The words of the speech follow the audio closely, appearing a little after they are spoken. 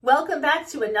Welcome back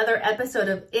to another episode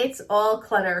of It's All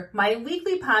Clutter, my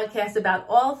weekly podcast about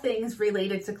all things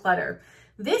related to clutter.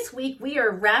 This week, we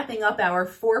are wrapping up our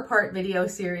 4-part video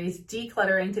series,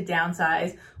 Decluttering to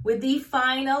Downsize, with the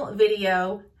final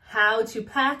video, how to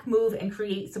pack, move, and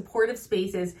create supportive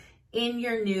spaces in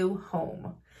your new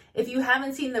home. If you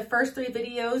haven't seen the first 3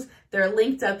 videos, they're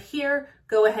linked up here.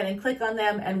 Go ahead and click on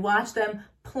them and watch them.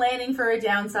 Planning for a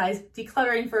downsize,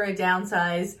 decluttering for a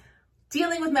downsize,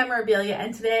 dealing with memorabilia,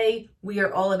 and today we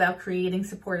are all about creating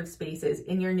supportive spaces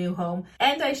in your new home.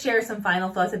 And I share some final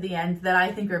thoughts at the end that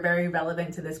I think are very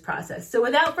relevant to this process. So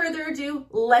without further ado,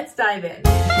 let's dive in.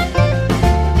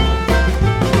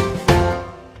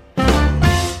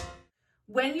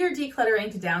 When you're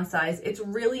decluttering to downsize, it's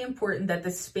really important that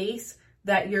the space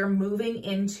that you're moving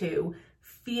into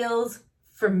feels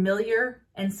familiar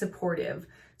and supportive.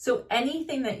 So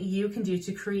anything that you can do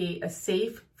to create a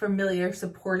safe, familiar,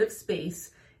 supportive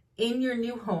space in your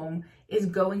new home is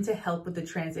going to help with the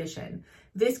transition.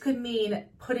 This could mean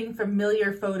putting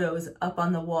familiar photos up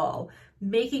on the wall,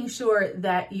 making sure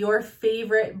that your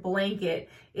favorite blanket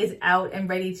is out and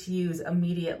ready to use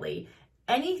immediately.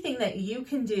 Anything that you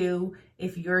can do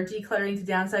if you're decluttering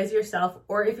to downsize yourself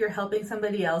or if you're helping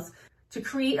somebody else to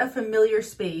create a familiar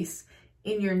space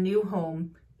in your new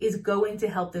home is going to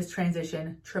help this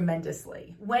transition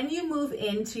tremendously. When you move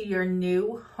into your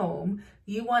new home,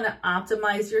 you want to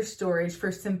optimize your storage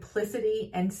for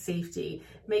simplicity and safety.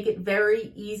 Make it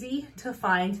very easy to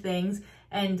find things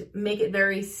and make it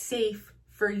very safe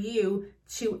for you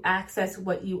to access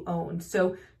what you own.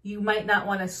 So you might not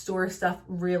want to store stuff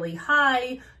really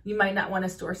high. You might not want to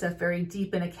store stuff very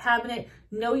deep in a cabinet.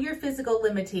 Know your physical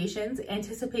limitations,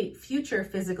 anticipate future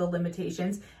physical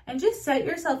limitations, and just set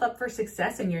yourself up for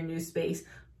success in your new space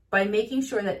by making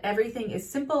sure that everything is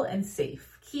simple and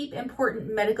safe. Keep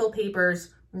important medical papers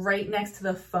right next to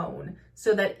the phone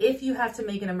so that if you have to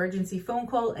make an emergency phone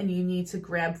call and you need to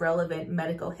grab relevant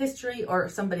medical history or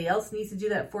somebody else needs to do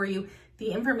that for you,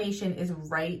 the information is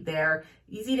right there,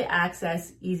 easy to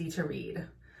access, easy to read.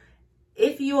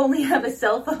 If you only have a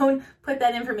cell phone, put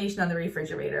that information on the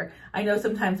refrigerator. I know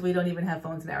sometimes we don't even have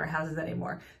phones in our houses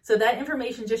anymore. So that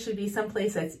information just should be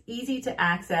someplace that's easy to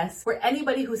access, where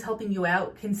anybody who's helping you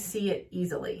out can see it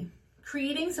easily.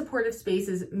 Creating supportive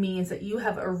spaces means that you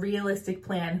have a realistic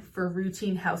plan for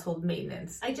routine household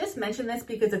maintenance. I just mentioned this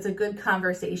because it's a good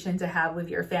conversation to have with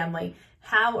your family.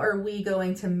 How are we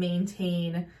going to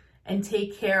maintain and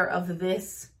take care of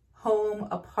this home,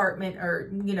 apartment,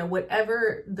 or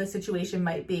whatever the situation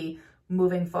might be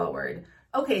moving forward?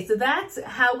 Okay, so that's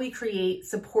how we create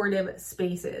supportive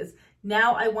spaces.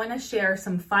 Now I want to share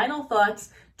some final thoughts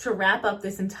to wrap up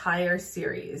this entire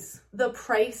series. The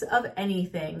price of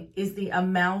anything is the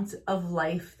amount of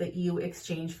life that you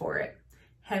exchange for it.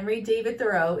 Henry David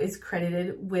Thoreau is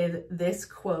credited with this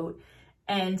quote,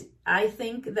 and I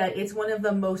think that it's one of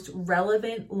the most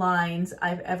relevant lines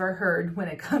I've ever heard when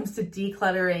it comes to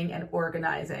decluttering and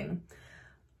organizing.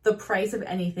 The price of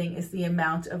anything is the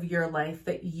amount of your life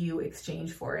that you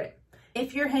exchange for it.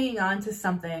 If you're hanging on to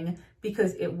something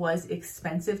because it was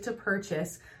expensive to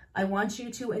purchase, I want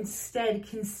you to instead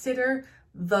consider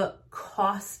the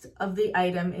cost of the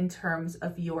item in terms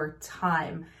of your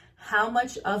time. How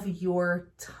much of your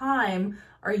time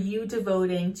are you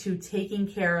devoting to taking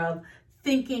care of,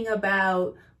 thinking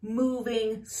about,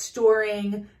 moving,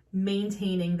 storing,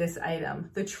 maintaining this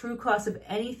item? The true cost of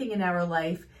anything in our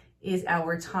life is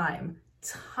our time.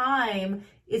 Time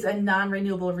is a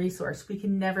non-renewable resource. We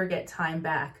can never get time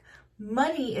back.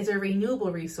 Money is a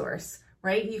renewable resource,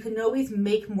 right? You can always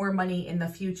make more money in the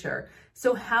future.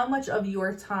 So how much of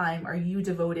your time are you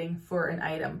devoting for an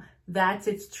item? That's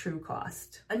its true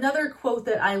cost. Another quote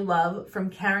that I love from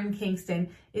Karen Kingston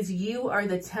is, "You are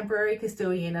the temporary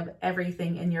custodian of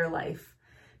everything in your life.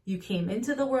 You came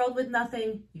into the world with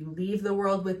nothing, you leave the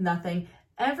world with nothing.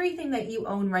 Everything that you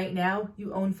own right now,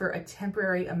 you own for a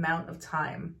temporary amount of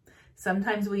time."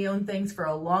 Sometimes we own things for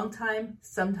a long time,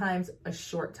 sometimes a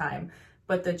short time.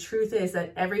 But the truth is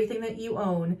that everything that you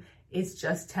own is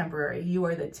just temporary. You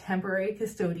are the temporary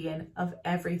custodian of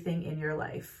everything in your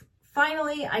life.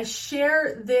 Finally, I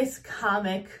share this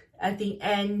comic at the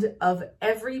end of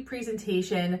every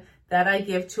presentation that I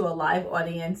give to a live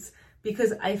audience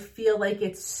because I feel like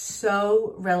it's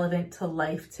so relevant to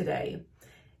life today.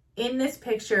 In this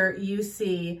picture, you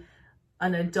see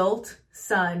an adult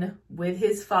son with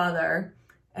his father,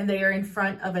 and they are in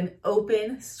front of an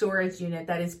open storage unit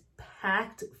that is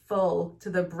packed full to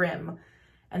the brim.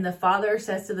 And the father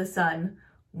says to the son,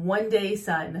 "One day,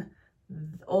 son,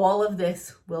 all of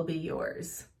this will be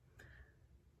yours."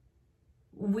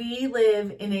 We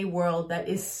live in a world that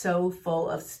is so full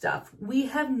of stuff. We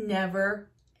have never,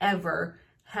 ever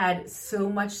had so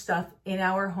much stuff in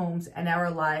our homes and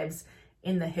our lives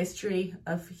in the history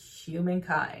of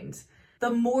humankind.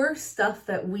 The more stuff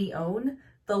that we own,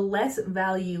 the less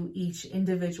value each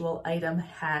individual item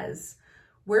has.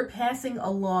 We're passing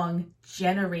along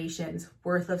generations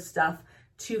worth of stuff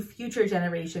to future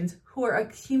generations who are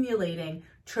accumulating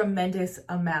tremendous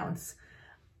amounts.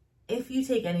 If you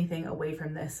take anything away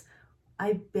from this,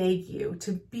 I beg you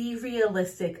to be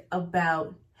realistic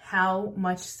about how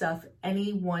much stuff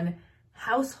any one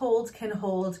household can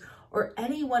hold or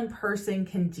any one person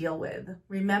can deal with.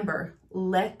 Remember,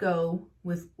 let go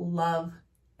with love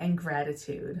and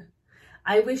gratitude.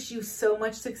 I wish you so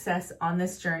much success on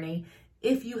this journey.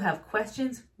 If you have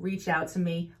questions, reach out to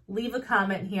me, leave a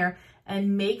comment here,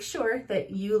 and make sure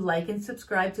that you like and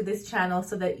subscribe to this channel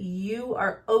so that you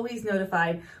are always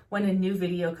notified when a new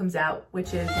video comes out,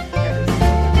 which is every single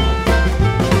day.